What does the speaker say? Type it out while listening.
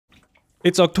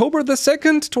It's October the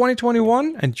 2nd,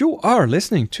 2021, and you are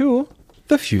listening to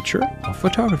The Future of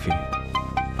Photography.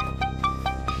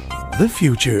 The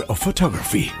Future of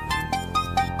Photography.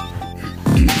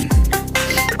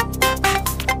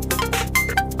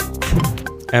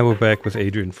 And we're back with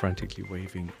Adrian frantically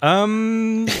waving. I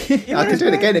can do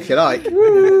it again if you like.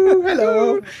 Woo,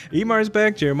 hello. Emar is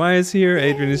back, Jeremiah is here,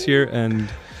 Adrian is here, and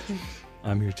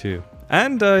I'm here too.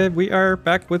 And we are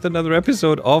back with another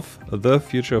episode of The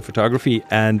Future of Photography.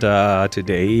 And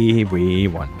today we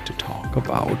want to talk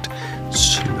about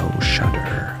slow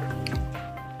shutter.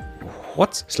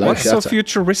 What's so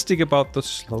futuristic about the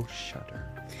slow shutter?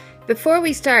 Before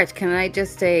we start, can I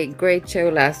just say, great show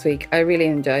last week. I really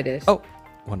enjoyed it. Oh,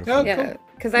 wonderful. Oh, yeah,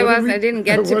 because I didn't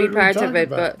get to be part of it,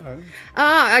 but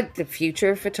the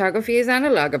future of photography is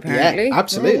analog, apparently. Yeah,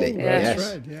 absolutely.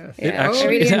 That's right. Yes. Yeah, I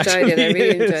really enjoyed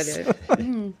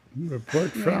it. Report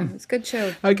from. It's a good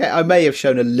show. Okay, I may have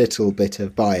shown a little bit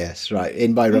of bias, right,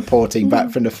 in my reporting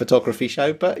back from the photography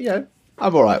show, but yeah,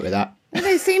 I'm all right with that. And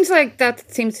it seems like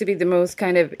that seems to be the most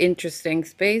kind of interesting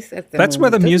space at the That's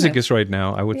moment, where the music it? is right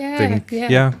now, I would think.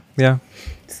 Yeah. Yeah.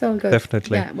 So good.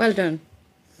 Definitely. Yeah, well done.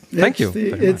 Thank you.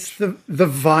 It's the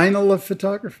vinyl of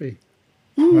photography.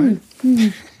 Right?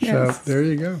 Yes. So there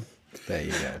you go. There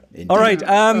you go. Indeed. All right,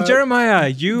 Jeremiah,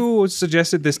 you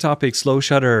suggested this topic, slow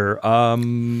shutter.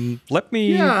 Let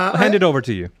me hand it over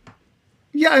to you.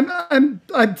 Yeah,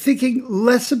 I'm thinking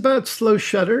less about slow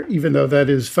shutter, even though that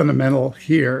is fundamental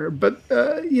here. But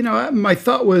my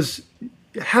thought was,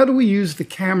 how do we use the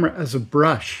camera as a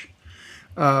brush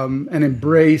and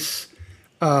embrace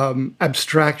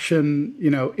abstraction,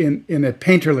 in a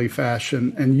painterly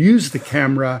fashion, and use the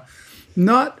camera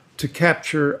not to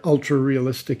capture ultra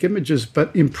realistic images,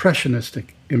 but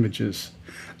impressionistic images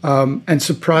and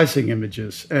surprising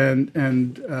images, and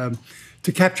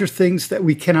to capture things that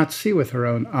we cannot see with our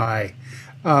own eye.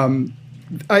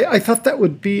 I thought that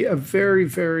would be a very,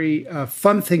 very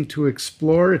fun thing to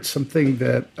explore. It's something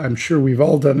that I'm sure we've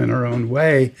all done in our own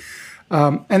way.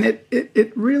 And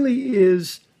it really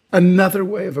is another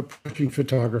way of approaching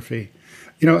photography.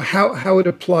 How it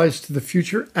applies to the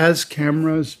future as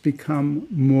cameras become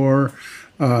more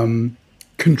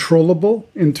controllable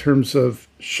in terms of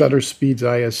shutter speeds,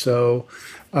 ISO.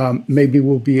 Maybe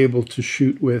we'll be able to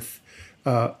shoot with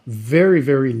very,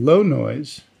 very low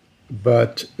noise,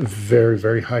 but very,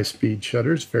 very high speed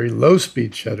shutters, very low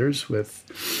speed shutters with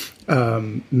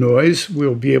noise.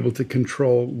 We'll be able to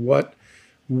control what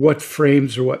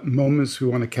frames or what moments we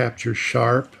want to capture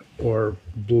sharp or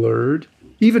blurred,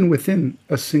 even within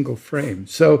a single frame.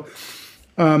 So,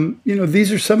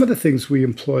 these are some of the things we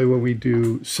employ when we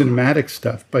do cinematic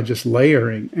stuff by just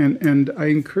layering. And I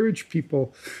encourage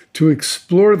people to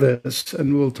explore this,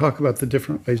 and we'll talk about the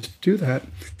different ways to do that.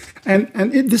 And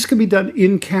this can be done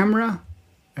in camera,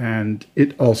 and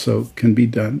it also can be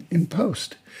done in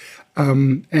post.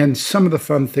 And some of the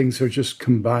fun things are just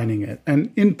combining it.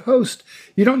 And in post,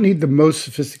 you don't need the most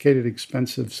sophisticated,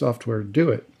 expensive software to do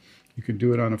it. You can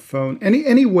do it on a phone.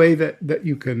 Any way that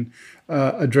you can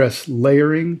address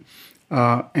layering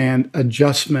and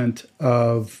adjustment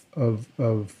of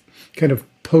kind of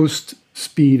post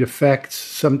speed effects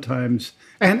sometimes,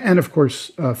 and of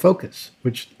course focus,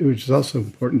 which is also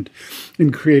important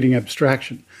in creating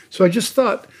abstraction. So I just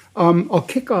thought I'll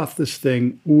kick off this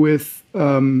thing with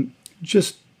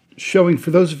just showing, for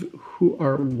those who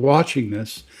are watching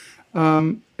this,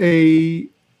 a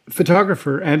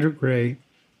photographer,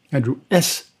 Andrew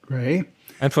S. Gray.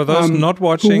 And for those not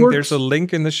watching, there's a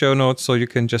link in the show notes, so you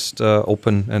can just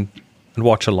open and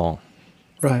watch along.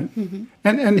 Right. Mm-hmm.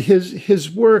 And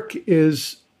his work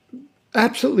is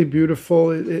absolutely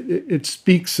beautiful. It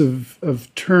speaks of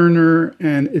Turner,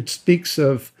 and it speaks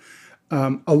of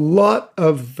a lot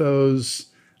of those,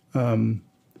 I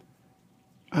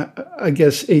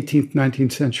guess, 18th,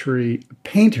 19th century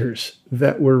painters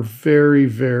that were very,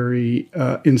 very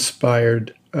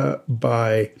inspired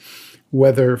by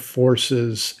weather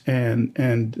forces,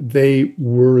 and they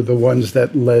were the ones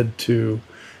that led to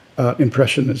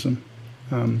Impressionism.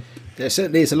 There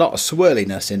certainly is a lot of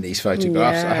swirliness in these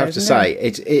photographs, I have to say.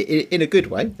 It's in a good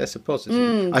way. That's a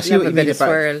positive. I see what you meant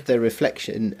about the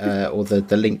reflection or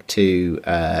the link to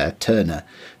Turner.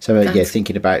 So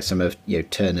thinking about some of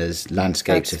Turner's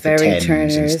landscapes of the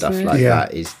Thames and stuff like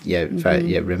that is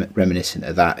reminiscent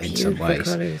of that in some ways.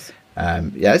 Colours.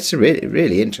 It's really,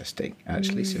 really interesting,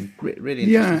 actually. Some really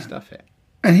interesting stuff here.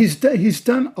 And he's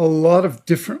done a lot of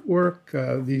different work.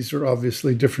 These are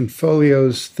obviously different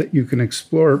folios that you can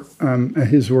explore.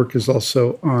 His work is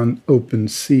also on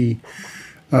OpenSea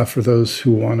for those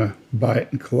who want to buy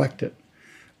it and collect it.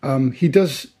 He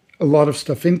does a lot of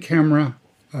stuff in camera,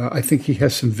 I think he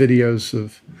has some videos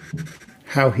of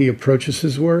how he approaches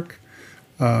his work.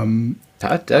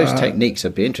 Those techniques,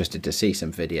 I'd be interested to see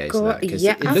some videos of that, because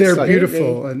they're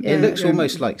beautiful. And it looks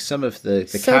almost like some of the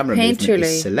camera movement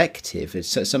is selective.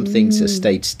 Some things have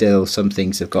stayed still, some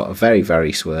things have got very,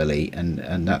 very swirly,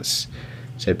 and that's,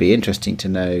 so it'd be interesting to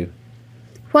know.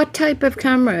 What type of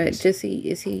camera does he?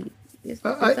 Is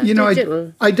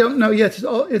digital? I don't know yet.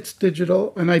 It's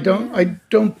digital, and I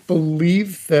don't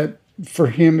believe that for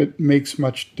him it makes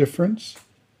much difference.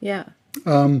 Yeah.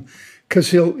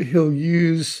 Because he'll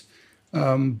use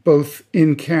both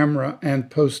in camera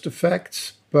and post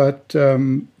effects, but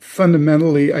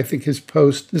fundamentally, I think his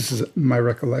post, this is my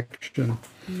recollection,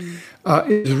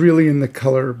 is really in the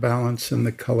color balance and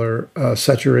the color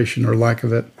saturation or lack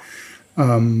of it,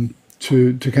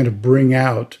 to kind of bring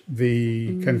out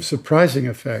the kind of surprising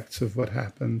effects of what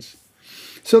happens.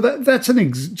 So that's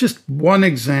just one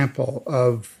example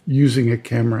of using a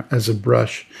camera as a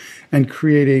brush and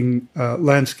creating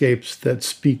landscapes that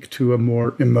speak to a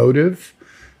more emotive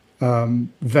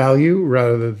value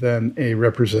rather than a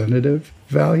representative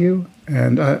value.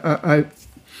 And I'm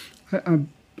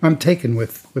taken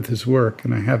with his work,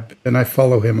 and I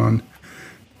follow him on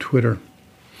Twitter.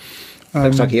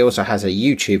 Looks like he also has a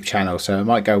YouTube channel, so I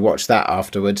might go watch that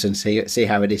afterwards and see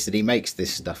how it is that he makes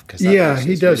this stuff. Cause he does.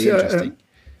 Really interesting.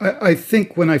 I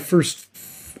think when I first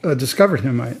discovered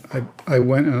him, I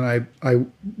went and I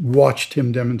watched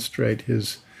him demonstrate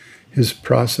his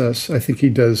process. I think he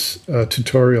does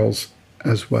tutorials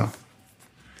as well.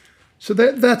 So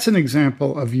that's an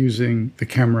example of using the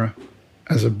camera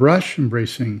as a brush,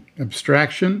 embracing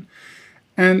abstraction,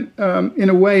 and in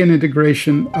a way, an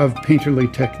integration of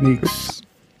painterly techniques.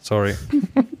 Sorry.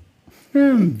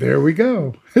 And there we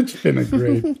go. It's been a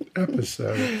great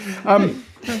episode.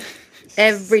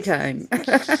 Every time.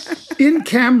 In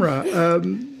camera,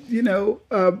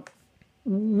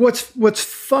 what's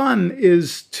fun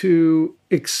is to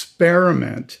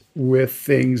experiment with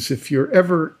things if you're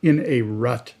ever in a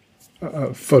rut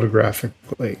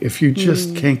photographically. If you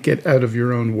just can't get out of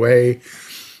your own way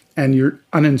and you're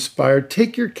uninspired,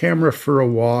 take your camera for a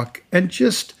walk and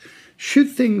just shoot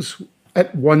things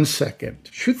at 1 second.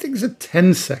 Shoot things at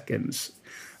 10 seconds.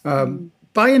 Buy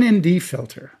an ND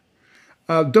filter.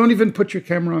 Don't even put your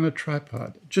camera on a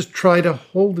tripod. Just try to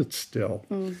hold it still.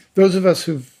 Those of us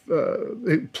who've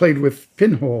played with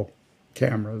pinhole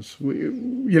cameras,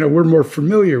 we're more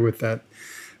familiar with that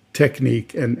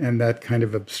technique and that kind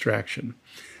of abstraction.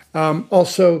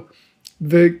 Also,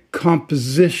 the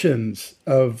compositions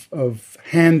of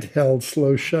handheld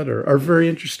slow shutter are very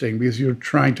interesting because you're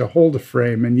trying to hold a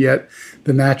frame, and yet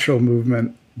the natural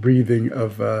movement, breathing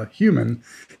of a human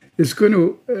is going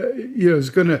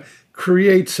to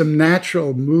create some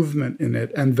natural movement in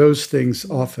it, and those things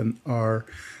often are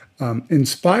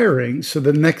inspiring. So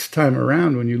the next time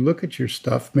around, when you look at your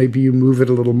stuff, maybe you move it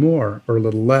a little more or a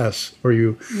little less, or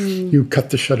you cut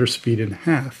the shutter speed in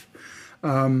half.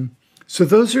 So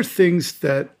those are things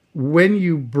that when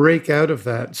you break out of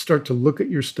that, start to look at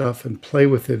your stuff and play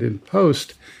with it in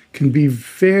post, can be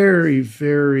very,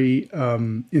 very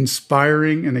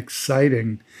inspiring and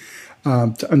exciting.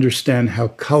 To understand how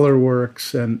color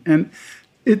works, and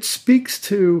it speaks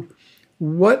to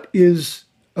what is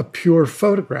a pure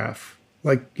photograph.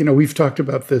 Like, we've talked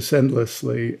about this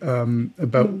endlessly,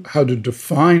 about how to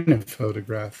define a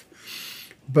photograph.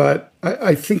 But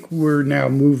I think we're now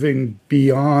moving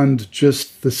beyond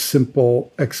just the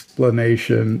simple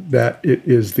explanation that it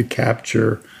is the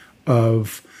capture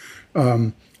of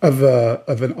an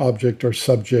object or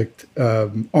subject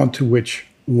onto which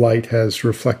light has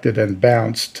reflected and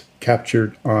bounced,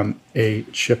 captured on a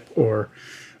chip or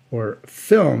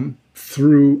film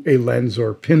through a lens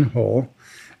or pinhole,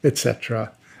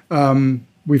 etc.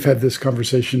 We've had this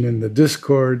conversation in the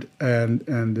Discord,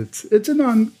 and it's an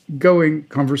ongoing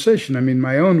conversation. I mean,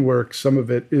 my own work, some of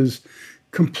it is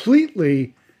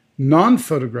completely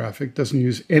non-photographic, doesn't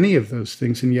use any of those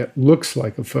things, and yet looks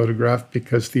like a photograph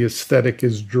because the aesthetic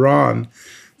is drawn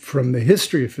from the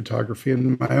history of photography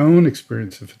and my own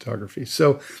experience of photography.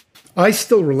 So I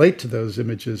still relate to those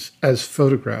images as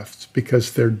photographs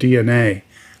because their DNA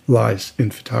lies in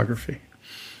photography.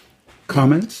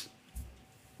 Comments?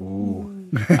 Ooh.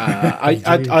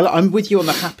 I'm with you on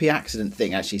the happy accident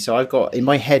thing, actually. So I've got in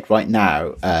my head right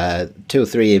now 2 or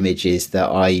 3 images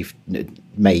that I've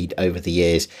made over the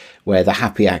years where the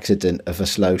happy accident of a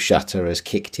slow shutter has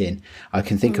kicked in. I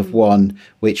can think of one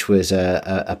which was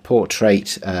a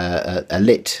portrait, a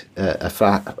lit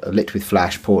with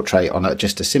flash portrait on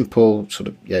just a simple sort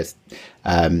of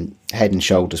head and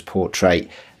shoulders portrait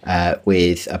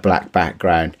with a black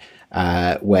background.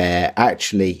 where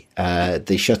actually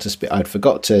the shutter speed, I'd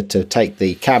forgot to take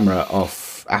the camera off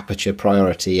aperture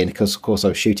priority, and of course I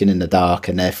was shooting in the dark,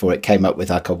 and therefore it came up with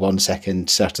like a 1 second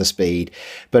shutter speed,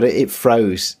 but it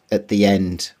froze at the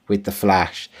end with the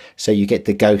flash, so you get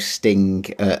the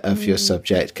ghosting of your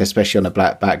subject, especially on a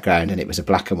black background, and it was a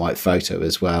black and white photo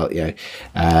as well,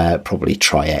 probably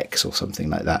Tri-X or something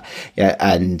like that.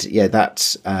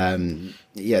 That's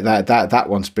that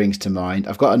one springs to mind.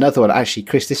 I've got another one actually,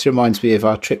 Chris. This reminds me of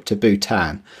our trip to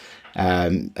Bhutan.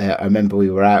 I remember we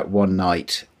were out one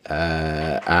night,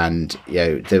 and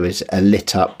there was a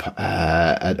lit up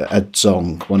a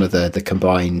dzong, one of the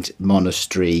combined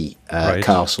monastery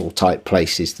castle type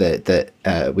places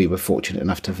that we were fortunate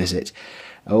enough to visit,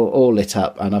 all lit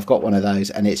up, and I've got one of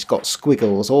those, and it's got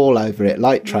squiggles all over it,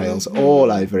 light trails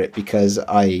all over it, because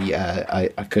I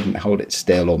couldn't hold it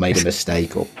still, or made a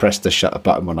mistake, or pressed the shutter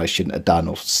button when I shouldn't have done,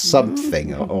 or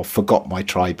something, or forgot my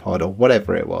tripod, or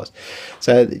whatever it was.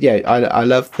 So I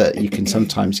love that you can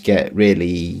sometimes get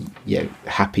really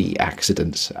happy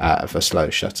accidents out of a slow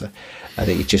shutter. I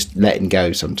think just letting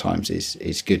go sometimes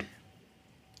is good.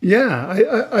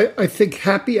 Yeah, I think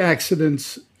happy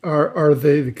accidents are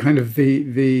the kind of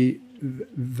the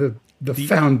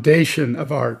foundation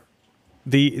of art.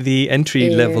 The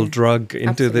entry level drug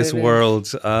into this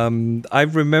world. I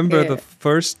remember the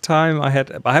first time I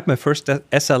had my first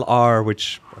SLR,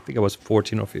 which I think I was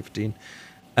 14 or 15,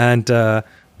 and I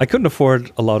couldn't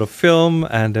afford a lot of film,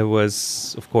 and it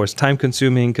was of course time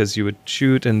consuming because you would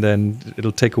shoot and then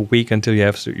it'll take a week until you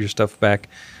have your stuff back.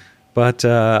 But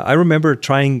I remember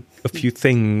trying a few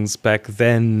things back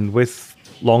then with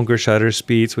longer shutter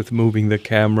speeds, with moving the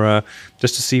camera,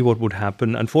 just to see what would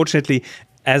happen. Unfortunately,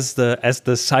 as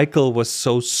the cycle was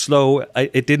so slow,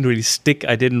 it didn't really stick.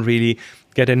 I didn't really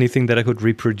get anything that I could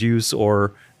reproduce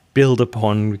or build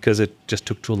upon, because it just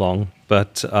took too long.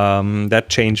 But that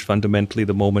changed fundamentally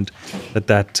the moment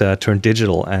that turned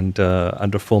digital and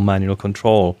under full manual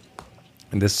control.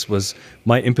 And this was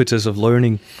my impetus of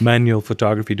learning manual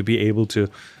photography, to be able to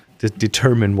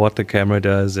determine what the camera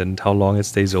does and how long it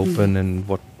stays open and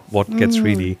what gets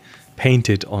really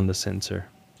painted on the sensor.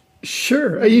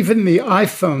 Sure. Even the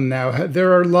iPhone now,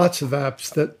 there are lots of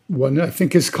apps that one I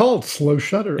think is called slow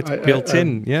shutter. It's built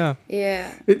in, yeah.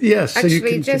 Yeah. Yes. Actually, so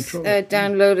you can just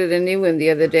downloaded a new one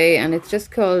the other day, and it's just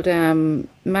called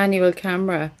Manual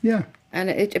Camera. Yeah. And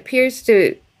it appears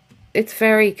it's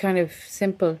very kind of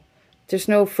simple. There's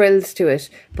no frills to it,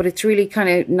 but it's really kind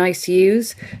of nice to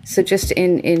use. So just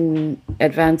in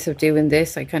advance of doing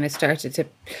this, I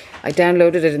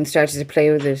downloaded it and started to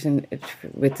play with it, and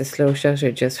with the slow shutter,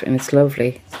 and it's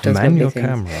lovely. It does manual lovely things.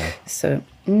 camera. So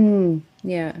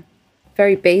yeah,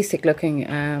 very basic looking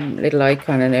little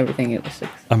icon and everything. It was.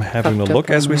 I'm having a look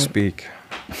as we speak.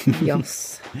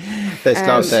 Yes.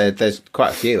 There's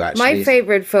quite a few actually. My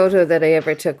favourite photo that I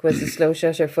ever took was a slow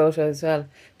shutter photo as well,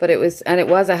 but it was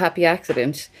a happy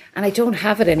accident, and I don't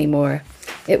have it anymore.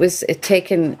 It was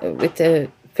taken with the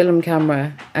film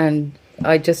camera, and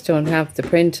I just don't have the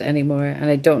print anymore, and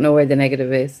I don't know where the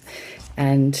negative is.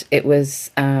 And it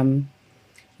was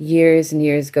years and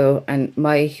years ago, and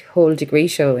my whole degree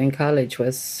show in college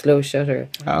was slow shutter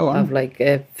of like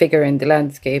a figure in the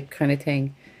landscape kind of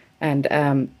thing. And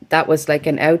that was like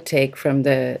an outtake from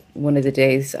one of the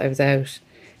days I was out.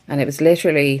 And it was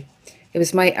literally, it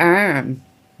was my arm,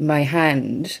 my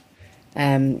hand.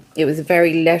 It was a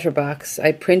very letterbox.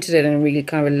 I printed it in a really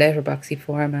kind of a letterboxy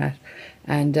format.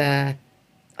 And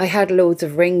I had loads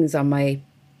of rings on a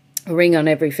ring on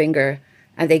every finger.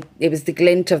 And it was the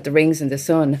glint of the rings in the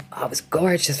sun. Oh, it was a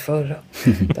gorgeous photo.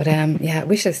 But I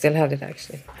wish I still had it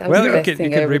actually. That was the best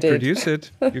thing I ever reproduce did.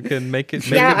 it. You can make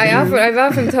it. I've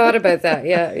often thought about that.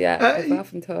 I've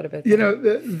often thought about that. You know,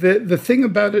 the thing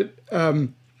about it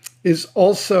is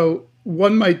also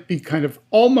one might be kind of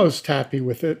almost happy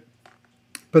with it,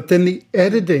 but then the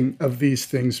editing of these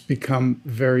things become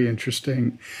very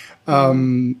interesting.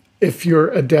 If you're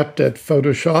adept at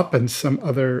Photoshop and some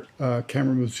other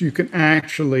camera moves, you can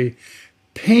actually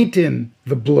paint in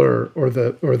the blur or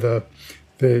the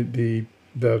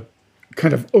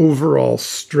kind of overall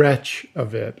stretch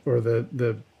of it, or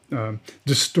the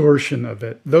distortion of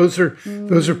it. Those are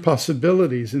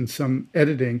possibilities in some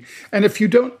editing. And if you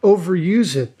don't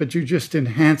overuse it, but you just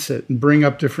enhance it and bring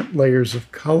up different layers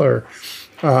of color,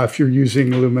 if you're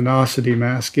using luminosity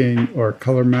masking or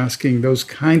color masking, those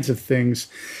kinds of things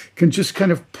can just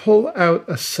kind of pull out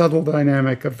a subtle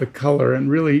dynamic of the color and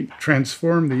really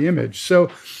transform the image. So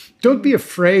don't be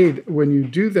afraid when you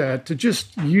do that to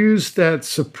just use that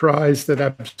surprise, that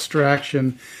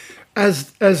abstraction,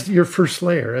 as your first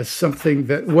layer, as something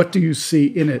that what do you see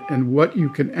in it and what you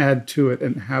can add to it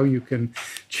and how you can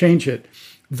change it.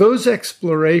 Those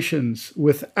explorations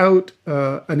without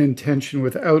an intention,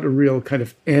 without a real kind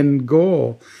of end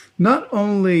goal, not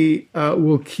only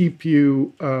will keep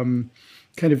you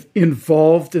kind of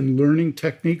involved in learning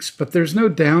techniques, but there's no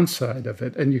downside of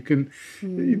it. And you can,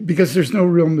 because there's no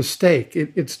real mistake.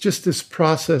 It's just this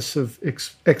process of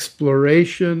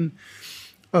exploration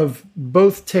of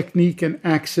both technique and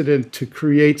accident to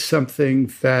create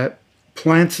something that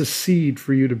plants a seed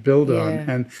for you to build on.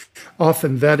 And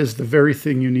often that is the very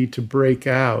thing you need to break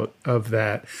out of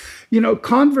that.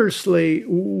 Conversely,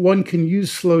 one can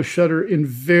use slow shutter in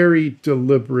very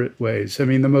deliberate ways. I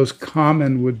mean, the most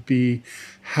common would be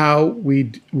how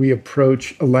we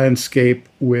approach a landscape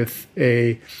with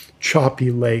a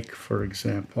choppy lake, for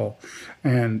example.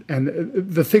 And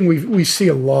the thing we see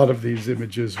a lot of these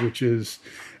images, which is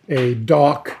a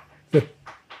dock that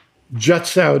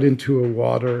juts out into a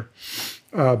water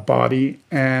body,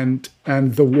 and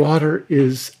the water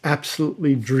is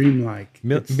absolutely dreamlike.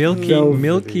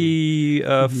 Milky,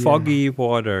 foggy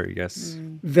water. Yes,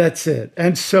 that's it.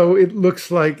 And so it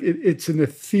looks like it's an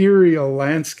ethereal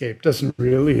landscape. Doesn't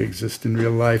really exist in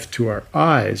real life to our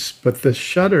eyes, but the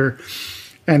shutter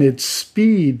and its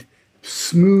speed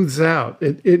smooths out.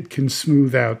 It can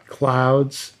smooth out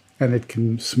clouds and it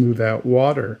can smooth out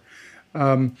water.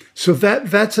 So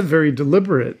that's a very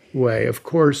deliberate way. Of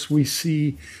course, we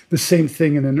see the same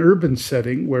thing in an urban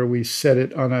setting where we set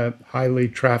it on a highly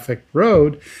trafficked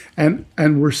road, and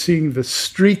we're seeing the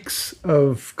streaks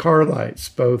of car lights,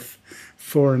 both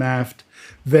fore and aft,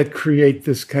 that create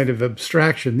this kind of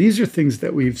abstraction. These are things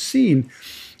that we've seen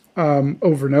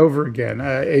over and over again.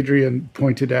 Adrian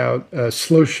pointed out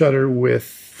slow shutter with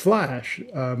flash.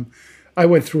 I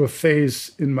went through a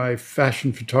phase in my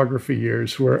fashion photography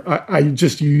years where I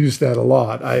just used that a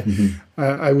lot.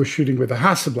 I was shooting with a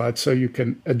Hasselblad, so you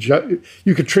can adjust,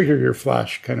 you could trigger your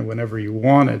flash kind of whenever you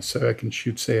wanted. So I can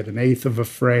shoot, say, at an eighth of a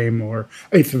frame or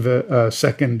eighth of a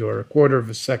second or a quarter of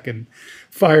a second,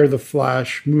 fire the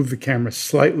flash, move the camera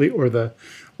slightly or the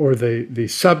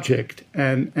subject,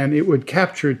 and it would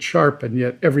capture it sharp, and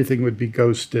yet everything would be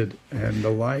ghosted and the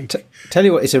like. Tell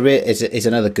you what, is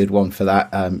another good one for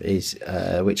that,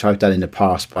 which I've done in the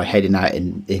past by heading out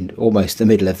in almost the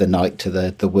middle of the night to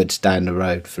the woods down the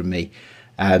road from me,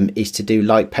 is to do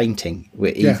light painting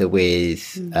either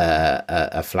with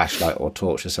a flashlight or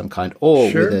torch of some kind, or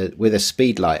with a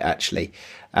speed light actually.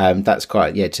 That's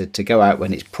quite to go out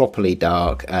when it's properly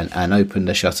dark and open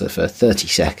the shutter for 30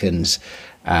 seconds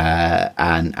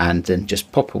and then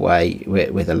just pop away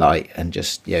with a light and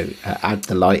just add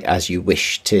the light as you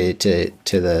wish to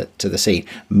the scene.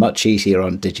 Much easier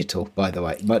on digital, by the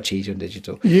way. Much easier on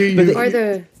digital. Or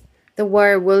the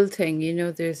wire wool thing.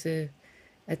 There's a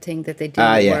thing that they do.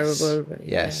 Yes. Wire wool.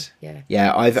 Yes.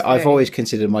 Yeah. I've always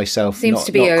considered myself not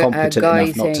competent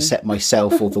enough not to set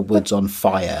myself or the woods on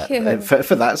fire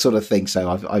for that sort of thing. So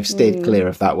I've steered clear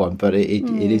of that one, but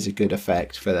it is a good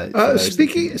effect for that.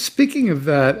 Speaking of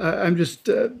that, I'm just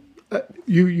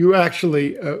you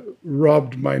actually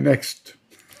robbed my next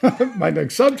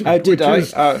subject. Oh, did I?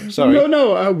 Sorry.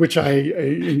 No. Which I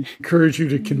encourage you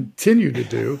to continue to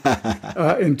do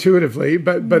intuitively,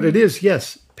 but it is,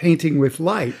 yes. Painting with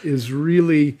light is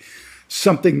really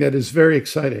something that is very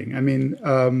exciting. I mean,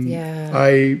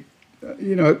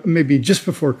 maybe just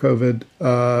before COVID,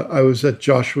 I was at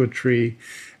Joshua Tree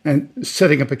and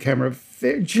setting up a camera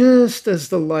just as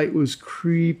the light was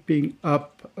creeping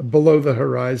up below the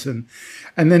horizon,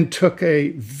 and then took a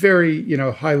very,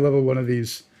 high level one of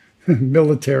these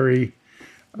military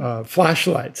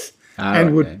flashlights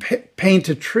would paint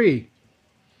a tree.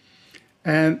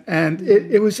 And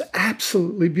it was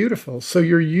absolutely beautiful. So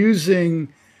you're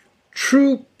using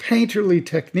true painterly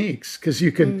techniques because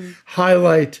you can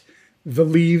highlight the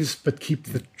leaves but keep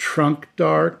the trunk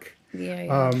dark.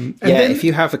 If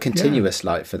you have a continuous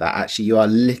light for that, actually you are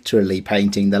literally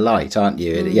painting the light, aren't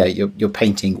you? You're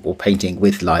painting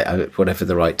with light, whatever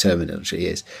the right terminology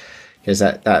is, because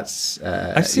that's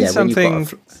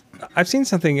I've seen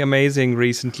something amazing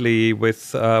recently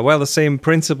with the same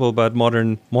principle but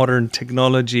modern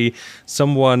technology.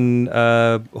 Someone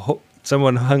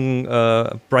hung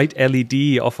a bright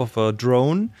LED off of a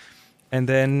drone, and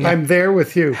then I'm there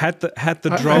with you. Had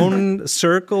the drone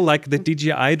circle like the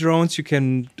DJI drones. You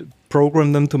can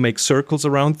program them to make circles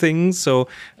around things. So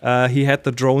he had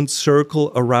the drone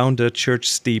circle around a church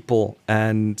steeple,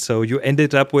 and so you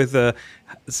ended up with a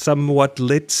somewhat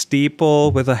lit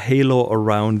steeple with a halo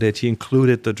around it. He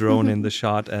included the drone in the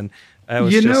shot, and it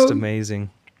was just amazing.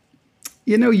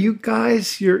 you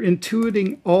guys, you're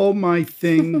intuiting all my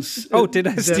things. Oh, did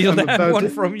I steal that one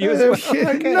from you as well?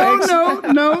 Okay,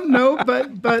 no.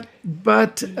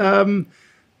 But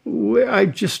I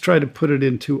just try to put it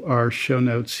into our show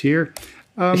notes here.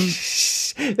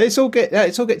 It's all good.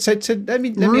 It's all good. So let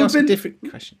me ask a different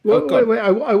question. Wait.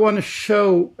 I want to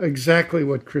show exactly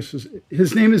what Chris was.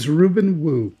 His name is Ruben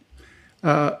Wu,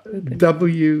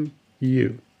 W-U.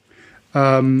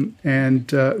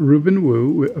 And Ruben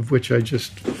Wu, of which I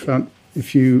just found,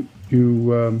 if you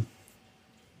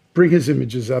bring his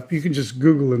images up, you can just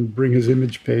Google and bring his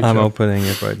image page I'm up. opening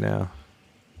it right now.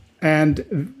 And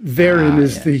therein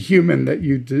is the human that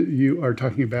you are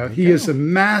talking about. He is a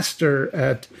master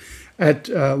at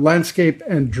landscape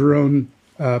and drone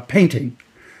painting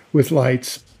with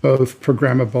lights, both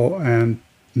programmable and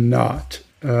not.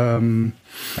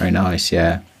 Very nice,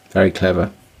 yeah. Very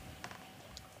clever.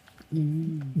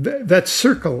 That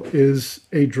circle is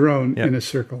a drone in a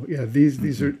circle. Yeah,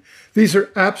 these are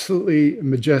absolutely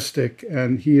majestic,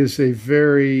 and he is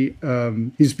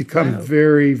he's become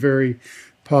very, very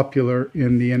popular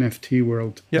in the NFT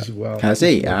world as well. Has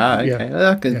he?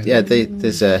 Okay.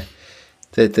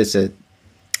 There's a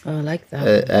I like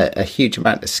that. a huge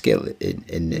amount of skill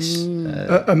in this.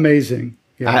 Amazing.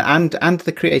 Yeah. And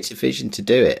the creative vision to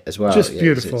do it as well. Just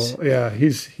beautiful. Yeah,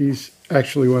 he's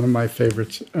actually one of my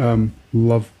favorites.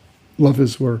 Love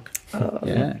his work.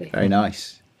 Yeah, very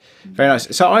nice. Very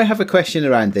nice. So I have a question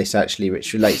around this actually,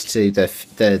 which relates to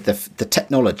the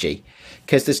technology,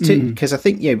 because there's two. Because I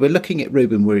think we're looking at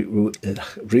Ruben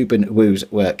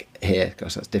Wu's work here.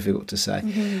 Gosh, that's difficult to say.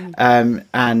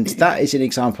 And that is an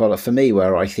example for me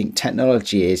where I think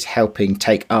technology is helping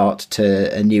take art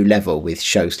to a new level with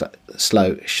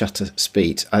slow shutter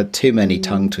speeds. I had too many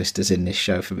tongue twisters in this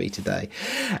show for me today.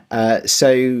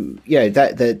 So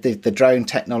that the drone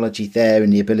technology there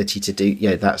and the ability to do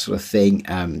that sort of thing,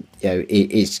 it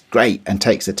is great and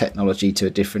takes the technology to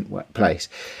a different place.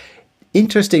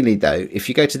 Interestingly, though, if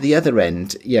you go to the other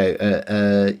end,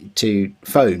 to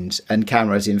phones and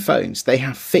cameras in phones, they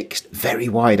have fixed, very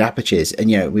wide apertures. And,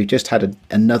 we've just had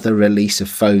another release of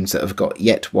phones that have got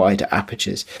yet wider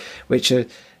apertures, which are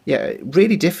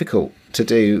really difficult to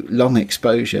do long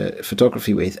exposure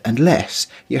photography with unless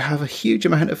you have a huge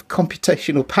amount of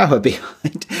computational power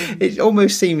behind. It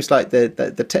almost seems like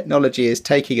the technology is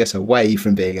taking us away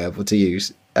from being able to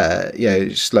use,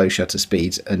 slow shutter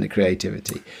speeds and the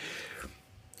creativity.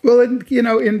 Well,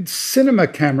 in cinema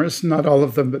cameras, not all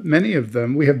of them, but many of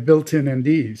them, we have built-in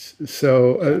NDs.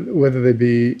 So whether they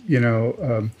be,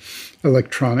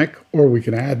 electronic, or we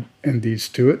can add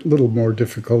NDs to it, a little more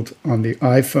difficult on the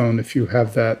iPhone. If you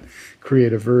have that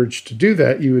creative urge to do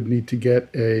that, you would need to get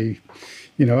I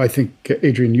think,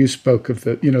 Adrian, you spoke of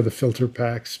the filter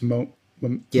packs.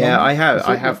 I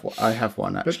have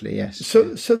one actually. Yes.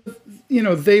 So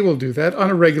they will do that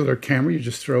on a regular camera. You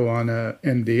just throw on a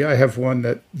ND. I have one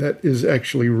that is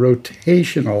actually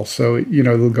rotational, so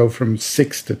it'll go from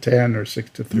 6 to 10 or 6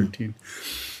 to 13.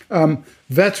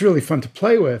 That's really fun to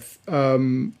play with.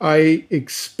 I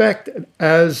expect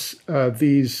as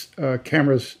these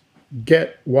cameras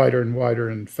get wider and wider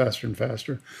and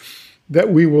faster, that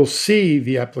we will see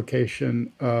the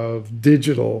application of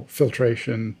digital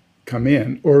filtration come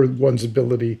in, or one's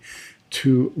ability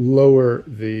to lower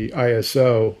the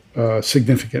ISO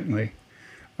significantly.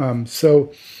 I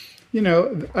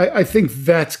think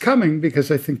that's coming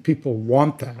because I think people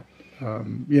want that.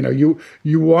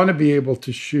 You want to be able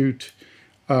to shoot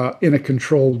in a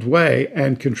controlled way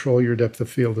and control your depth of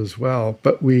field as well,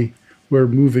 but we're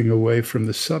moving away from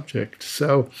the subject.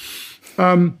 So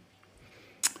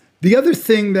the other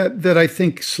thing that I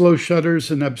think slow shutters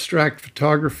and abstract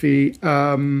photography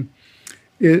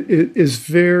is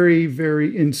very,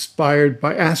 very inspired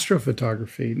by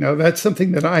astrophotography. Now, that's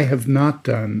something that I have not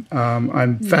done.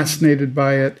 I'm fascinated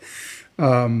by it.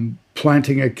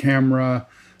 Planting a camera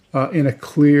in a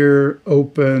clear,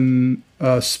 open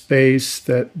space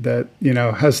that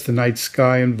has the night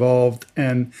sky involved,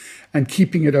 and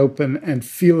keeping it open and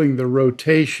feeling the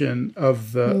rotation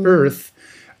of the Earth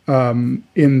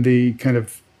in the kind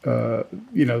of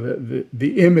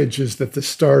the image is that the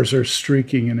stars are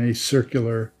streaking in a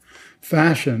circular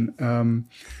fashion.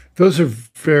 Those are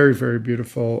very, very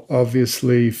beautiful.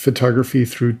 Obviously, photography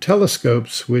through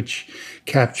telescopes, which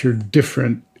capture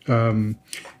different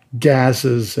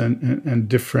gases and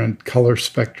different color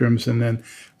spectrums, and then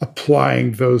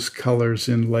applying those colors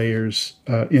in layers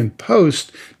in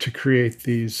post to create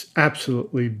these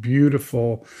absolutely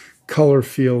beautiful color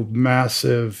field,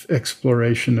 massive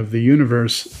exploration of the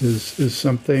universe is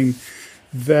something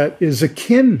that is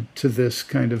akin to this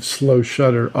kind of slow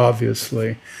shutter,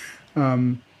 obviously.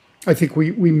 I think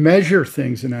we measure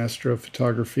things in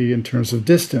astrophotography in terms of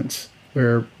distance,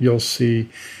 where you'll see,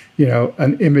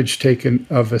 an image taken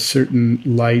of a certain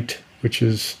light, which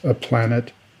is a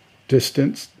planet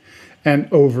distance.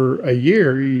 And over a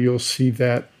year, you'll see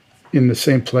that in the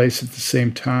same place at the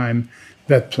same time,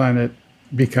 that planet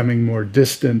becoming more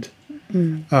distant.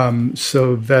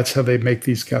 So that's how they make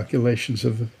these calculations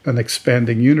of an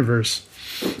expanding universe.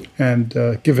 And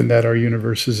given that our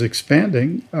universe is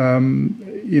expanding,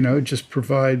 it just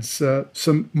provides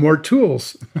some more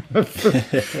tools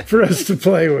for us to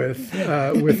play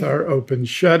with our open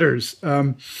shutters.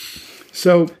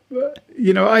 So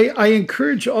I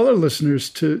encourage all our listeners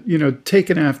to, take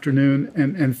an afternoon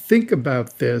and think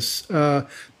about this.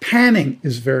 Panning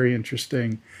is very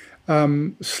interesting.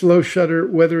 Slow shutter,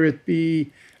 whether it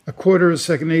be a quarter of a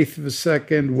second, eighth of a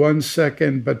second, 1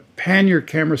 second, but pan your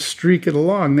camera, streak it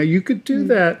along. Now, you could do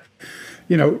that,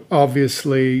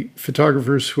 obviously,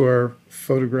 photographers who are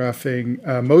photographing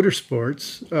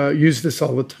motorsports use this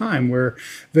all the time, where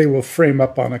they will frame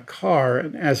up on a car,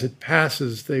 and as it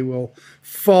passes, they will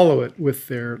follow it with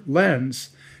their lens.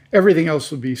 Everything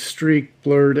else will be streaked,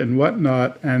 blurred, and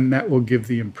whatnot, and that will give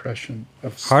the impression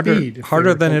of speed.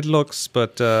 Harder than it looks,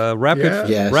 but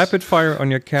rapid fire on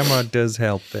your camera does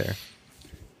help there.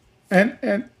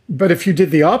 But if you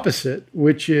did the opposite,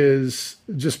 which is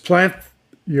just plant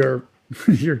your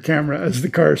camera as the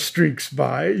car streaks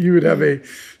by, you would have a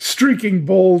streaking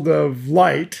bolt of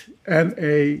light and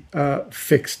a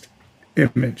fixed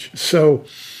image. So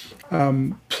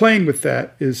playing with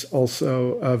that is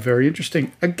also very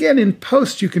interesting. Again, in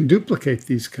post, you can duplicate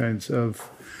these kinds of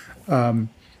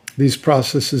these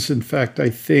processes. In fact, I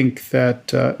think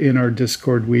that in our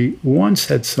Discord, we once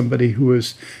had somebody who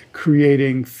was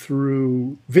creating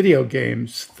through video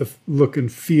games the look and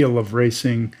feel of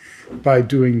racing by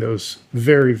doing those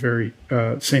very, very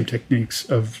same techniques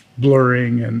of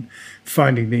blurring and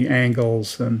finding the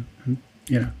angles.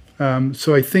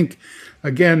 So I think,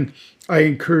 again, I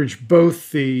encourage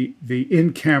both the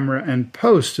in-camera and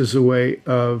post as a way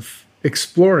of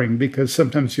exploring, because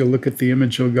sometimes you'll look at the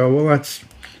image, you'll go, well,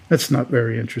 that's not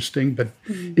very interesting. But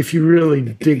if you really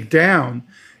dig down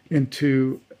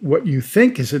into what you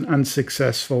think is an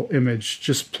unsuccessful image,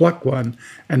 just pluck one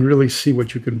and really see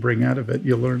what you can bring out of it.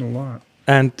 You'll learn a lot.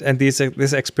 And this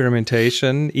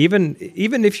experimentation, even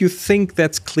if you think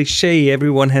that's cliche,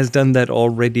 everyone has done that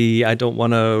already, I don't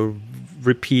want to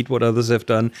repeat what others have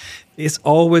done. It's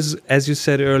always, as you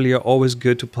said earlier, always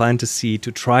good to plant a seed,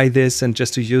 to try this and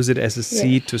just to use it as a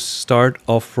seed to start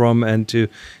off from and to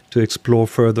explore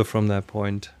further from that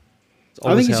point.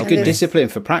 I think it's a good discipline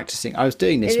for practicing. I was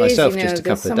doing this myself just a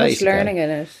couple of days ago. There's so much learning in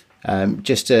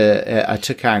it. I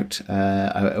took out,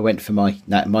 I went for my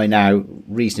now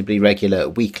reasonably regular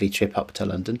weekly trip up to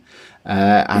London,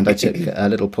 and I took a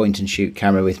little point and shoot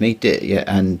camera with me,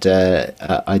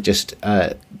 I just,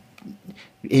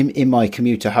 in my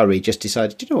commuter hurry, just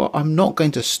decided, you know what, I'm not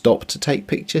going to stop to take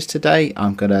pictures today.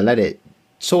 I'm going to let it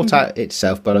sort out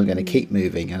itself, but I'm going to keep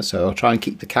moving. And so I'll try and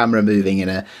keep the camera moving in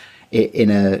a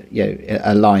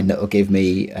line that will give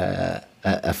me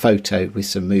a photo with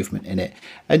some movement in it.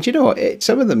 And you know what,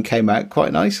 some of them came out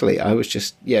quite nicely. I was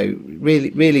just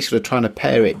really sort of trying to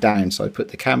pare it down. So I put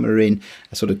the camera in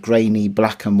a sort of grainy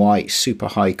black and white, super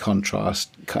high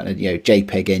contrast kind of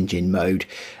JPEG engine mode,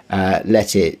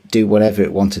 let it do whatever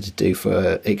it wanted to do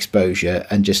for exposure,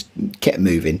 and just kept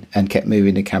moving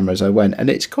the camera as I went. And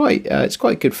it's quite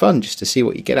good fun just to see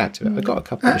what you get out of it. I got a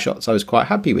couple of shots I was quite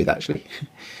happy with, actually.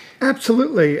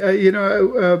 Absolutely.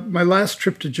 My last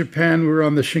trip to Japan, we were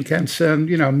on the Shinkansen,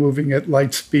 moving at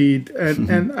light speed.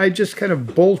 And I just kind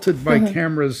of bolted my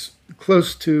cameras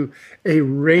close to a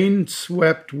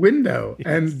rain-swept window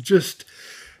and just,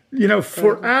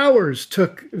 for hours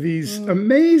took these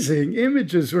amazing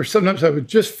images where sometimes I would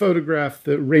just photograph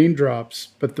the raindrops,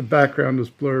 but the background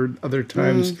was blurred. Other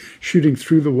times shooting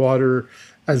through the water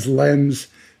as lens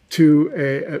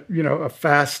to a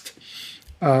fast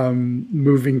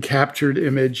moving captured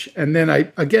image. And then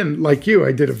I, again, like you,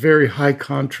 I did a very high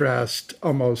contrast,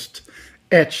 almost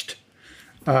etched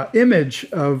image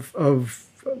of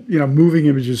moving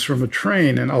images from a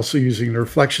train, and also using the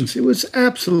reflections. It was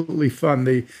absolutely fun.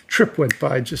 The trip went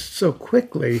by just so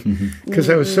quickly because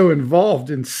I was so involved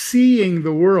in seeing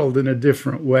the world in a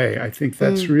different way. I think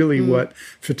that's really what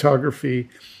photography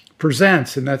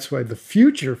presents, and that's why the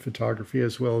future of photography,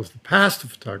 as well as the past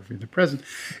of photography, the present,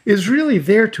 is really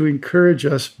there to encourage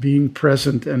us being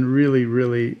present and really,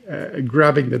 really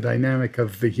grabbing the dynamic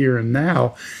of the here and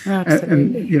now,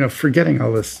 and forgetting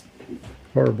all this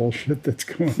horrible shit that's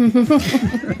going on.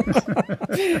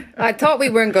 I thought we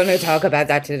weren't going to talk about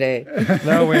that today.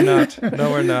 No, we're not.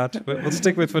 No, we're not. We'll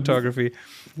stick with photography.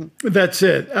 That's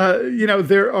it.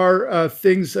 There are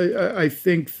things I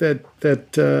think that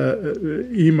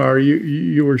Eamar,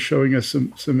 you were showing us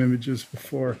some images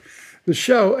before the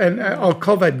show, and I'll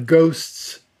call that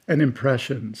ghosts and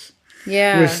impressions.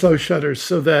 Yeah. With slow shutters,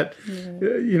 so that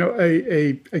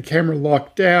a camera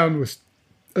locked down with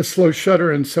a slow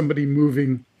shutter and somebody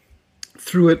moving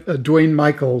through it. Dwayne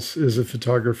Michaels is a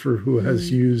photographer who has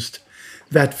used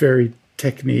that very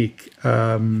technique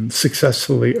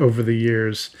successfully over the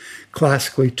years,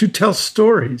 classically, to tell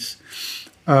stories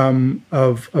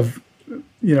of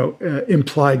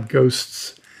implied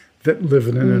ghosts that live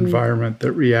in an environment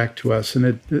that react to us. And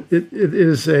it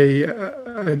is a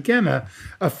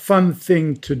fun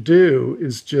thing to do,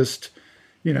 is just,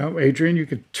 Adrian, you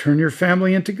could turn your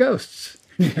family into ghosts,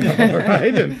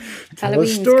 right? And tell a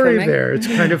story there. It's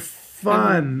kind of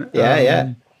fun.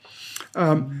 Yeah.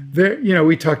 There,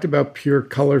 we talked about pure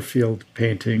color field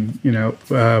painting,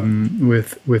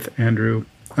 with Andrew.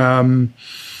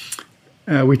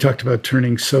 We talked about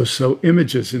turning so-so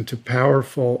images into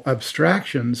powerful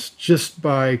abstractions just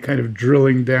by kind of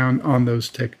drilling down on those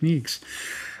techniques.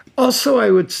 Also, I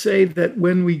would say that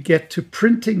when we get to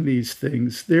printing these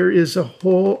things, there is a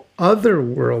whole other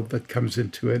world that comes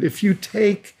into it. If you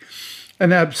take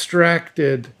an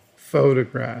abstracted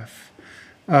photograph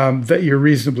that you're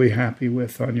reasonably happy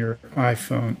with on your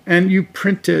iPhone, and you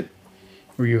print it,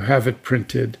 or you have it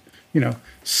printed,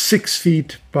 6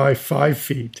 feet by 5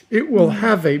 feet, it will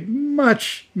have a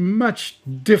much, much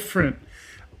different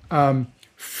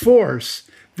force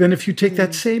than if you take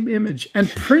that same image and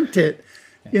print it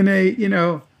in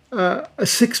a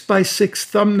 6 by 6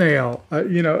 thumbnail,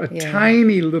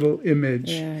 tiny little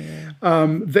image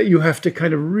that you have to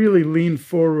kind of really lean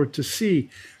forward to see.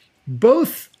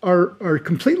 Both are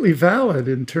completely valid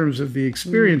in terms of the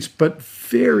experience, but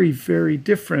very, very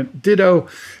different. Ditto,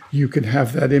 you can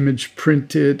have that image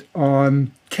printed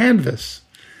on canvas.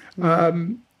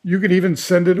 You could even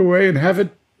send it away and have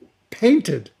it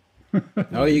painted.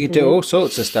 Oh, you can do all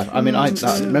sorts of stuff. I mean, I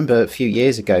remember a few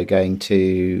years ago going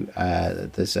to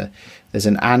there's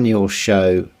an annual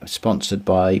show sponsored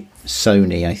by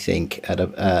Sony, I think,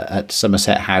 at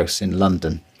Somerset House in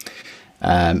London.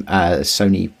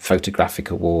 Sony Photographic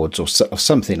Awards or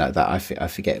something like that. I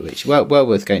forget which. Well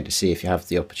worth going to see if you have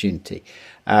the opportunity.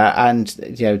 And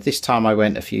this time I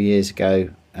went a few years ago.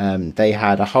 They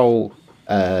had a whole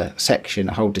section,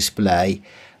 a whole display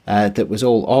that was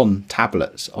all on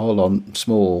tablets, all on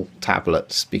small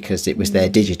tablets, because it was their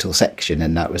digital section,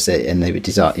 and that was it. And they were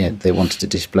they wanted to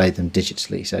display them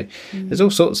digitally. So there's all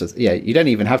sorts of you don't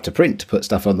even have to print to put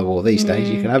stuff on the wall these days.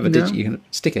 You can have you can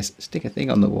stick a thing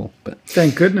on the wall. But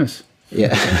thank goodness.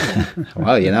 Yeah.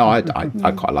 Well,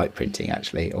 I quite like printing,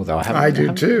 actually, although I haven't. I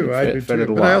do too. For a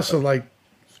little but while, I also like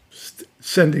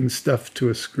sending stuff to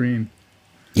a screen.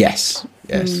 Yes,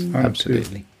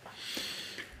 absolutely.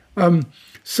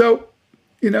 So,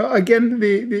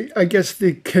 again, I guess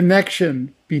the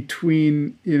connection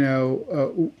between,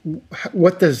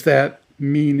 what does that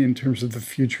mean in terms of the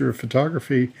future of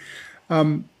photography?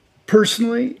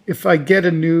 Personally, if I get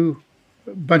a new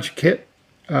bunch of kit,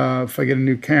 if I get a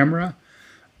new camera,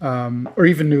 or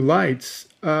even new lights,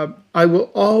 I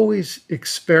will always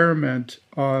experiment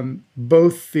on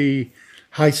both the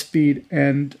high-speed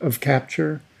end of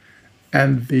capture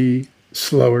and the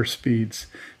slower speeds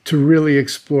to really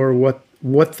explore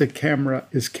what the camera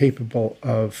is capable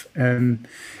of. And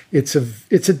it's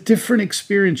a different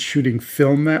experience shooting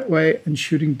film that way and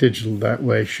shooting digital that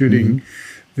way, shooting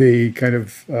the kind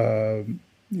of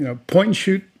point and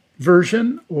shoot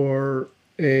version or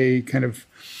a kind of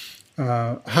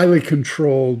highly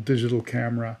controlled digital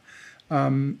camera.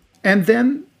 And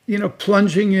then,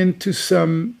 plunging into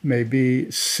some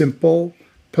maybe simple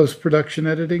post-production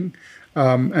editing.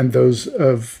 And those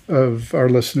of our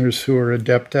listeners who are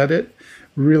adept at it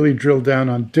really drill down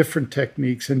on different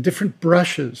techniques and different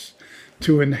brushes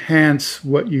to enhance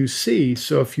what you see.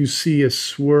 So if you see a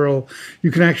swirl,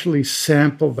 you can actually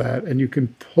sample that, and you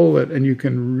can pull it, and you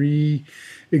can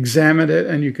re-examine it,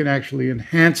 and you can actually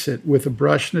enhance it with a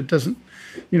brush. And it doesn't,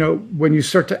 when you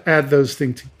start to add those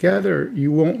things together,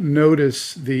 you won't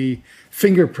notice the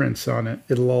fingerprints on it.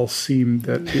 It'll all seem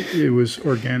that it was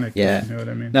organic. Yeah. You know what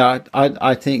I mean? No,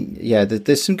 I think,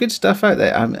 there's some good stuff out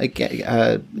there. I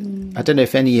don't know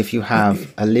if any of you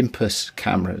have Olympus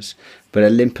cameras, but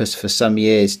Olympus for some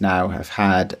years now have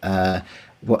had a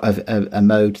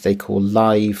mode they call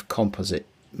live composite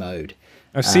mode.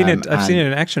 I've seen it. I've seen it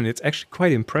in action. It's actually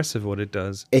quite impressive what it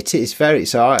does. It is very.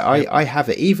 So I have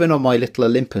it even on my little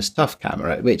Olympus Stuff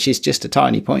camera, which is just a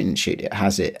tiny point and shoot. It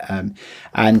has it,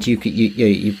 and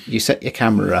you set your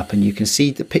camera up and you can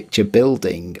see the picture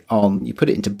building on. You put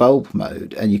it into bulb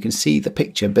mode and you can see the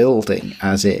picture building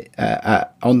as it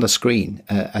on the screen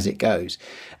as it goes.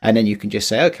 And then you can just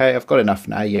say, okay, I've got enough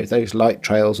now. Those light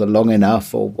trails are long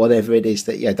enough, or whatever it is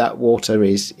that that water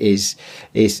is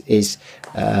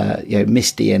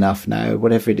misty enough now.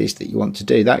 Whatever it is that you want to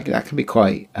do, that can be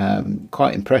quite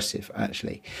impressive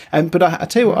actually. But I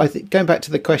tell you what, I think going back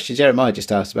to the question Jeremiah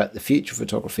just asked about the future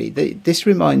photography, this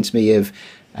reminds me of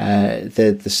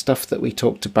the stuff that we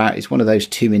talked about. Is one of those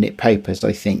 2-minute papers,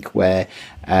 I think, where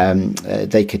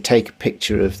they could take a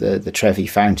picture of the Trevi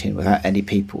Fountain without any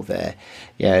people there,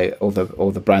 or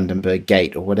the Brandenburg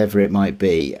Gate or whatever it might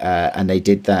be, and they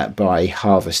did that by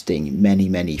harvesting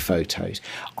many photos.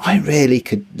 I really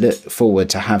could look forward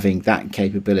to having that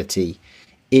capability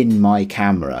in my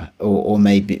camera, or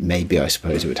maybe I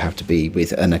suppose it would have to be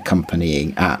with an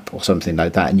accompanying app or something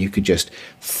like that, and you could just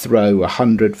throw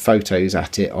 100 photos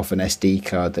at it off an SD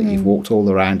card that you've walked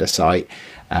all around a site,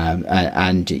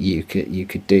 and you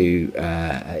could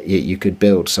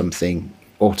build something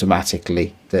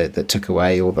automatically that took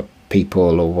away all the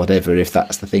people or whatever, if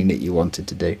that's the thing that you wanted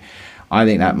to do. I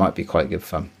think that might be quite good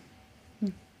fun.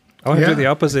 I want to do the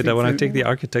opposite. I want to take the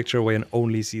architecture away and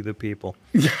only see the people.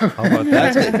 How about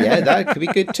that? That could be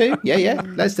good too. Yeah.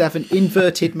 Let's have an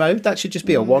inverted mode. That should just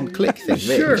be a one-click thing,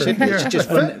 really, shouldn't it? It should just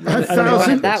run,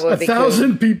 a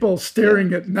thousand people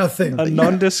staring at nothing. A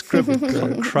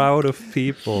nondescript crowd of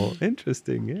people.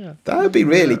 Interesting, yeah. That would be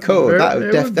really cool.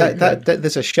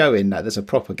 There's a show in that. There's a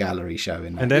proper gallery show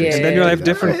in that. And then you'll have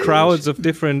different crowds of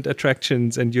different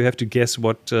attractions, and you have to guess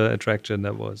what attraction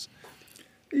that was.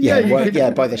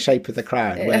 By the shape of the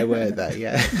crowd. Where were they?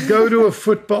 Yeah. Go to a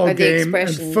football game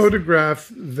and photograph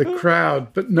the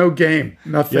crowd, but no game,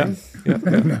 nothing. Yeah.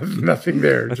 Nothing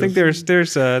there. I think there's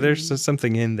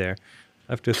something in there.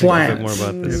 I have to think a bit more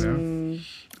about this.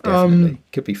 Definitely.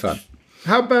 Could be fun.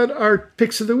 How about our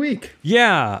picks of the week?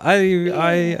 Yeah,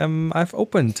 I've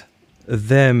opened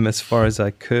them as far as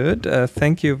I could.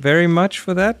 Thank you very much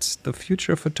for that. The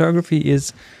future of photography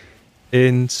is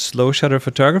in slow shutter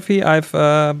photography.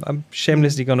 I'm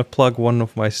shamelessly going to plug one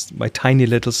of my tiny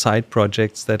little side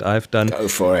projects that I've done. Go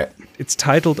for it. It's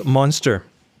titled Monster,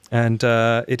 and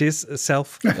it is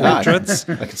self-portraits.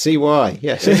 I can see why.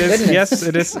 Yes, it is. Yes,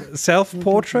 it is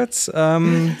self-portraits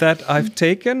that I've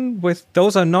taken.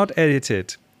 Those are not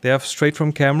edited. They are straight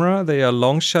from camera. They are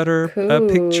long shutter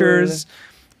pictures.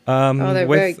 They're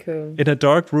very cool. In a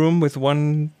dark room with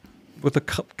a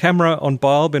camera on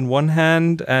bulb in one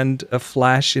hand and a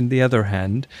flash in the other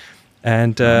hand,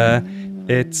 and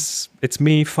it's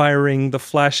me firing the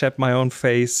flash at my own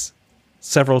face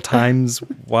several times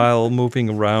while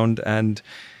moving around, and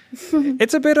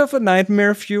it's a bit of a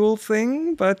nightmare fuel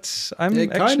thing, but I'm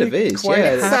actually quite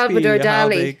happy Salvador how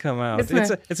Dali. they come out. It's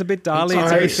a bit Dali.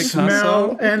 I It's a bit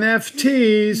smell Picasso.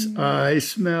 NFTs. I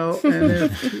smell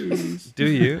NFTs. Do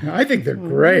you? I think they're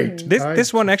great.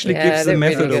 This one actually gives the they're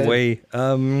method really good.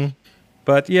 away.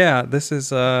 But yeah, this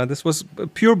was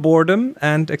pure boredom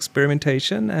and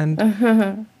experimentation, and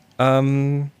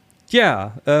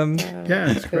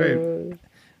it's great.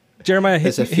 Jeremiah,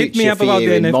 hit me up about the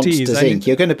NFTs. Monsters Inc.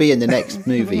 You're going to be in the next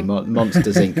movie,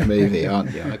 Monsters Inc. movie,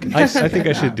 aren't you? I think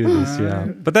I should do this. Yeah,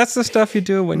 but that's the stuff you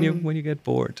do when you get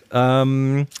bored.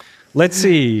 Let's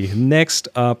see. Next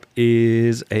up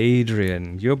is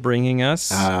Adrian. You're bringing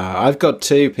us. I've got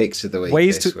 2 picks of the week.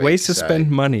 Ways to spend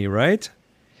money, right?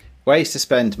 Ways to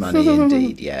spend money,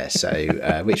 indeed, yeah.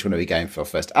 So which one are we going for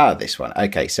first? This one.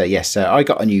 Okay, so yes, so I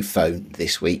got a new phone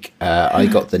this week. I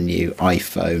got the new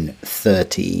iPhone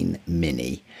 13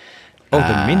 mini. Oh,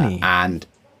 the mini. And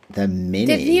the mini.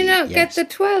 Did you not get the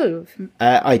 12?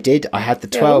 I did. I had the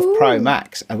 12 Pro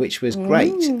Max, which was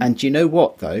great. And do you know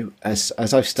what, though? As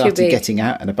I've started getting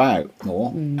out and about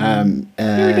more,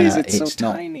 it's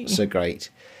not tiny. so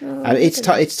great.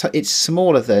 It's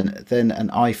smaller than an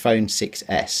iPhone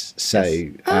 6S. So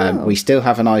we still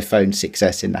have an iPhone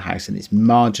 6S in the house, and it's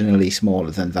marginally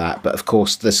smaller than that. But of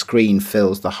course, the screen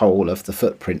fills the whole of the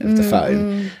footprint of the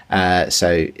phone.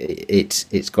 So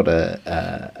it's got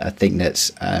a thing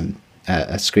that's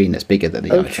a screen that's bigger than the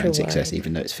iPhone 6S,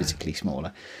 even though it's physically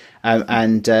smaller. So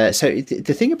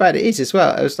the thing about it is as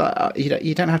well, I was like,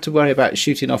 you don't have to worry about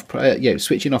switching off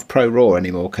Pro RAW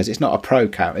anymore, because it's not a Pro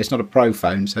camera, it's not a Pro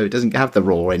phone, so it doesn't have the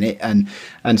RAW in it and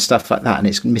stuff like that, and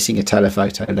it's missing a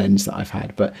telephoto lens that I've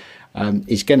had. But I'm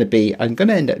going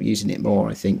to end up using it more,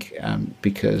 I think,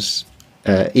 because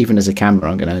even as a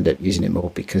camera, I'm going to end up using it more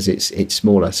because it's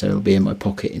smaller, so it'll be in my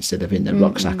pocket instead of in the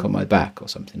rucksack on my back or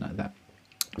something like that.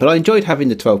 But I enjoyed having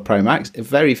the 12 Pro Max, a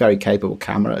very, very capable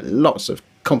camera, lots of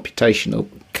computational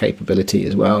capability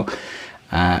as well.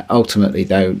 Ultimately,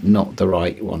 though, not the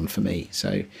right one for me.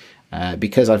 So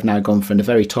because I've now gone from the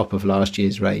very top of last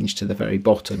year's range to the very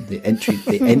bottom, the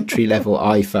entry level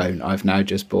iPhone I've now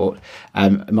just bought,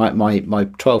 my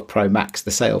 12 Pro Max,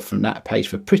 the sale from that pays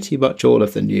for pretty much all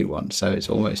of the new ones. So it's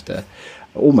almost a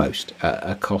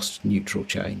cost neutral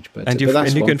change. But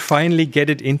you can finally get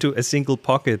it into a single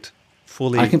pocket.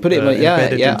 Fully, I can put it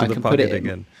I can put it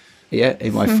again.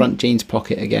 In my front jeans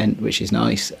pocket again, which is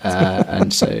nice.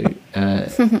 And so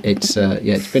it's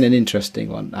been an interesting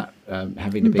one. That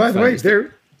having a big. By the way,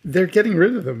 they're getting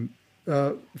rid of them.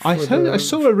 I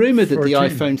saw a rumor that the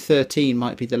iPhone 13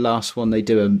 might be the last one they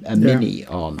do a mini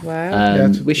on. Wow.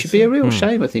 Which should be a real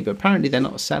shame, I think. But apparently they're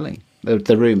not selling.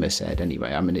 The rumor said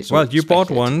anyway. I mean, it's you bought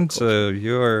one, so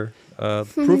you're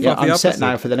proof of the I'm opposite. set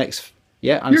now for the next.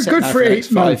 Yeah, I'm You're set good now for the 8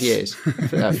 next months.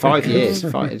 5 years.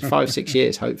 5-6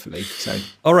 years, hopefully. So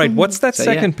All right, what's that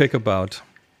second pick about?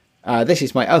 this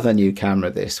is my other new camera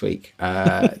this week.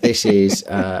 This is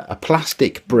a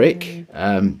plastic brick,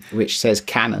 which says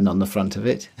Canon on the front of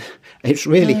it. It's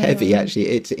really heavy, actually.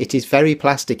 It is very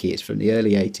plasticky. It's from the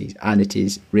early 80s, and it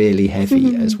is really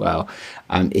heavy as well.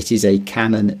 It is a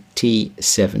Canon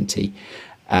T70.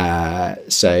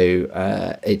 So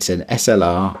it's an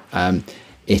SLR.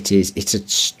 It's a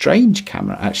strange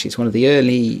camera, actually. It's one of the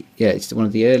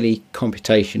early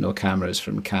computational cameras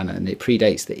from Canon. It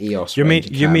predates the EOS. You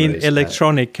mean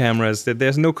electronic cameras? That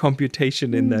there's no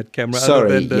computation in that camera. Sorry,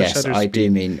 other than the yes, shutter I speed.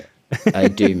 do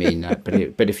mean that.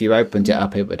 But if you opened it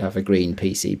up, it would have a green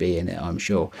PCB in it, I'm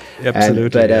sure.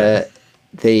 Absolutely.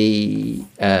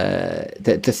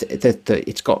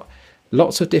 It's got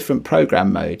lots of different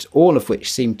program modes, all of which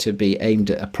seem to be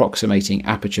aimed at approximating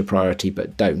aperture priority,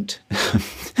 but don't.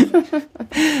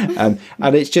 And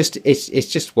it's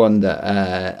just one that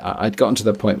I'd gotten to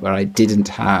the point where I didn't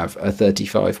have a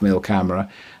 35mm camera.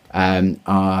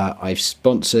 I've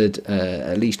sponsored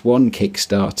at least one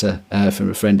Kickstarter from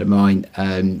a friend of mine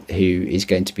who is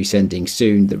going to be sending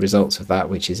soon the results of that,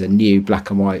 which is a new black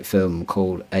and white film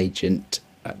called Agent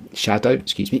Shadow.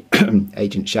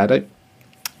 Agent Shadow.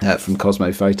 From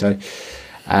Cosmo Photo,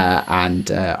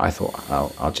 and I thought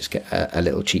I'll just get a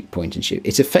little cheap point and shoot.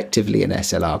 It's effectively an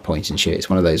SLR point and shoot. It's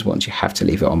one of those ones you have to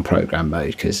leave it on program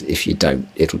mode, because if you don't,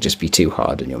 it'll just be too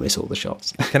hard and you'll miss all the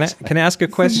shots. Can I ask a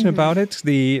question about it?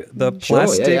 The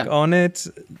plastic on it,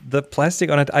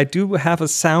 I do have a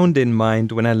sound in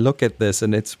mind when I look at this,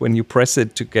 and it's when you press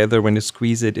it together, when you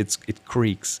squeeze it, it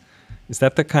creaks. Is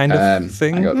that the kind of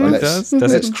thing it does?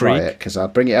 Does it try creak? it, because I'll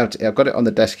bring it out. I've got it on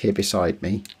the desk here beside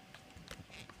me.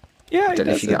 Yeah, I don't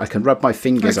know if I can rub my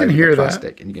fingers over the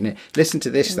plastic, and you can listen to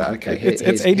this. Okay, it's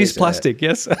 80s plastic,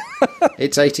 yes.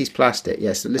 It's 80s plastic,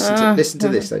 yes. So listen to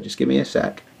this though. Just give me a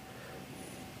sec.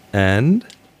 And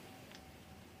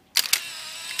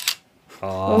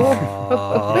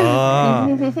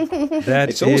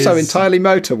it's also entirely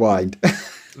motor wind.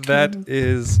 That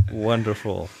is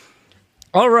wonderful.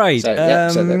 All right. So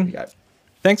there we go.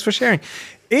 Thanks for sharing.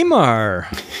 Amar.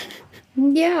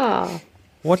 Yeah.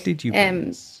 What did you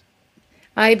bring?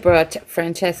 I brought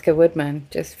Francesca Woodman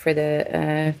just for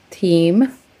the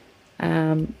theme.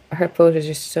 Her photos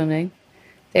are stunning.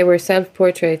 They were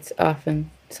self-portraits often,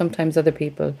 sometimes other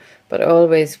people, but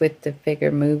always with the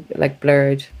figure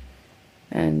blurred.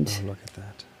 And look at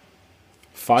that.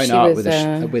 Fine art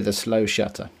with a slow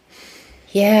shutter.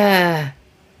 Yeah.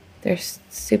 They're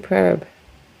superb.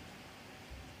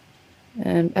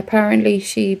 Apparently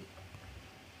she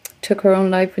took her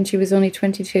own life when she was only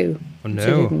 22. Oh, no. Which I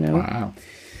didn't know. Wow.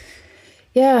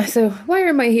 Yeah, so why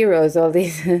are my heroes all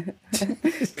these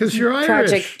Because you're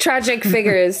Irish. tragic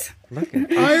figures?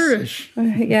 Irish.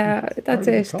 Yeah, that's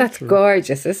it. That's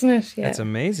gorgeous, isn't it? Yeah. That's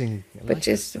amazing. But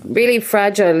just really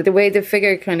fragile. The way the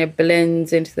figure kind of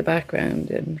blends into the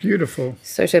background and Beautiful.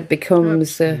 sort of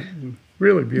becomes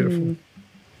Really beautiful.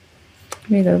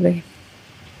 really lovely.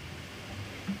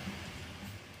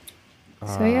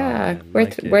 So yeah,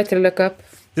 worth a look up.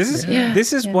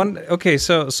 This is one. Okay,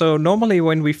 so normally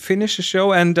when we finish a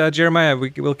show, and Jeremiah,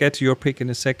 we'll get to your pick in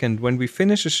a second. When we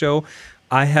finish a show,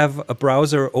 I have a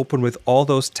browser open with all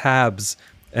those tabs,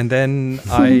 and then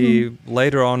I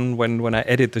later on when I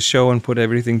edit the show and put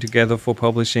everything together for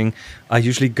publishing, I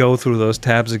usually go through those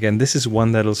tabs again. This is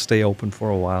one that'll stay open for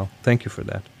a while. Thank you for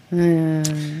that. Yeah.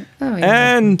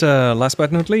 And last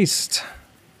but not least,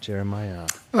 Jeremiah.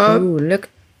 Ooh, look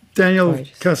Daniel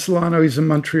Gorgeous. Castellano, he's a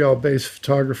Montreal-based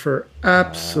photographer.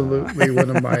 Absolutely one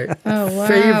of my wow.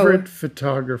 favorite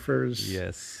photographers.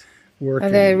 Yes. Working.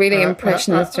 Are they really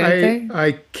impressionist, aren't they?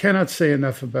 I cannot say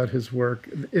enough about his work.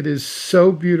 It is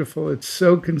so beautiful. It's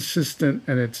so consistent,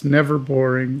 and it's never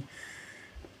boring.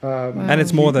 And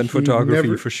it's more than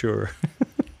photography for sure.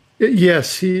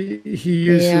 Yes, he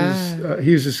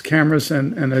uses cameras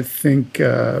and I think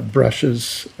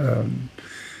brushes. I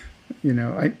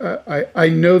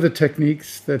know the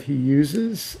techniques that he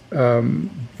uses,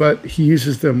 but he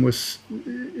uses them with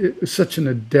such an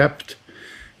adept,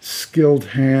 skilled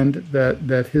hand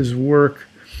that his work,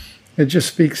 it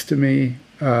just speaks to me.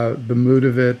 The mood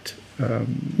of it,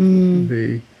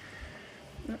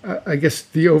 I guess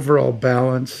the overall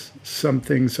balance. Some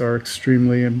things are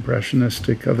extremely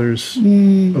impressionistic, others a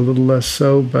little less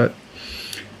so, but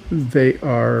they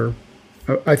are,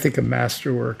 I think, a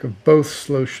masterwork of both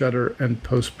slow shutter and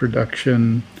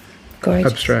post-production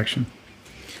abstraction.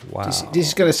 Wow. This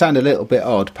is going to sound a little bit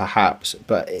odd, perhaps,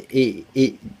 but it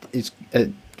is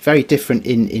very different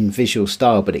in visual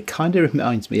style, but it kind of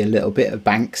reminds me a little bit of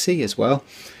Banksy as well.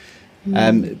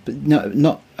 But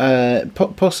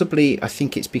possibly. I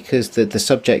think it's because the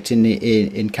subject in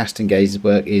Castengay's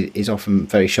work is often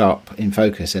very sharp in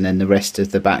focus, and then the rest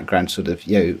of the background sort of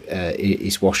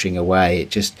is washing away.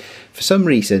 It just, for some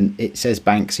reason, it says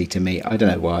Banksy to me. I don't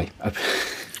know why.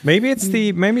 Maybe it's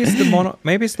the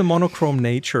monochrome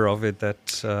nature of it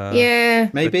that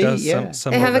maybe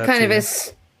some they have a kind of a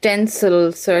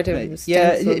stencil sort of maybe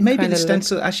the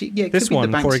stencil look. Actually this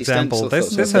one, for example,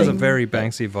 this has a very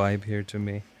Banksy vibe here to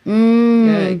me.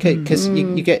 Because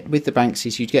you get with the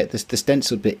Banksies, you get the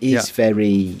stencil bit is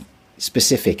very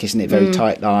specific, isn't it? Very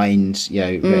tight lines,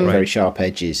 very sharp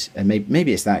edges, and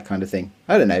maybe it's that kind of thing.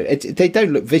 I don't know. They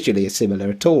don't look visually similar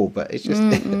at all, but it's just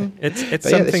it's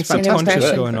something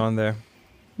subconscious going on there.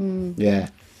 Yeah.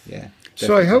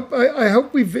 So I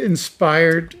hope we've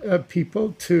inspired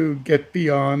people to get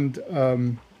beyond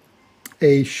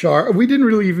a sharp. We didn't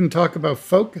really even talk about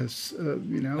focus,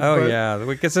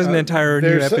 because there's an entire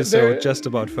new episode just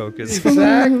about focus.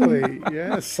 Exactly.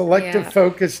 Selective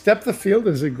focus. Depth of field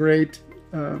is a great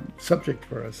subject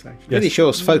for us, actually. Really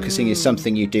sure focusing is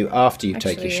something you do after you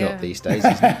take your shot these days,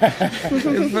 isn't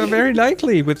it? Very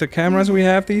likely with the cameras we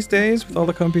have these days, with all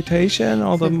the computation,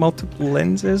 all the multiple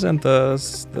lenses, and the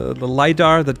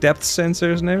LiDAR, the depth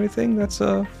sensors and everything. That's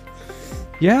the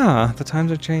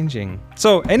times are changing.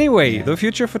 So anyway, the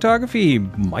future of photography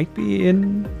might be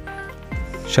in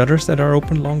shutters that are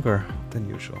open longer than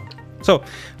usual. So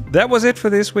that was it for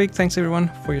this week. Thanks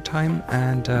everyone for your time,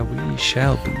 and we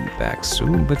shall be back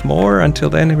soon with more. Until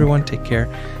then, everyone, take care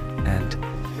and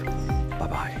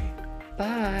bye-bye.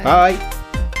 Bye. Bye.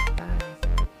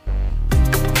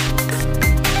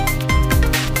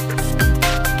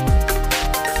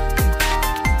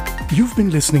 You've been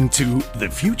listening to The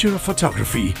Future of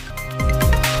Photography.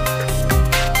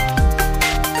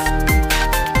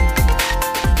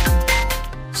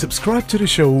 Subscribe to the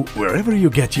show wherever you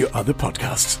get your other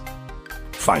podcasts.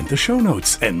 Find the show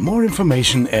notes and more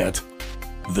information at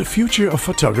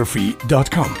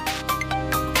thefutureofphotography.com.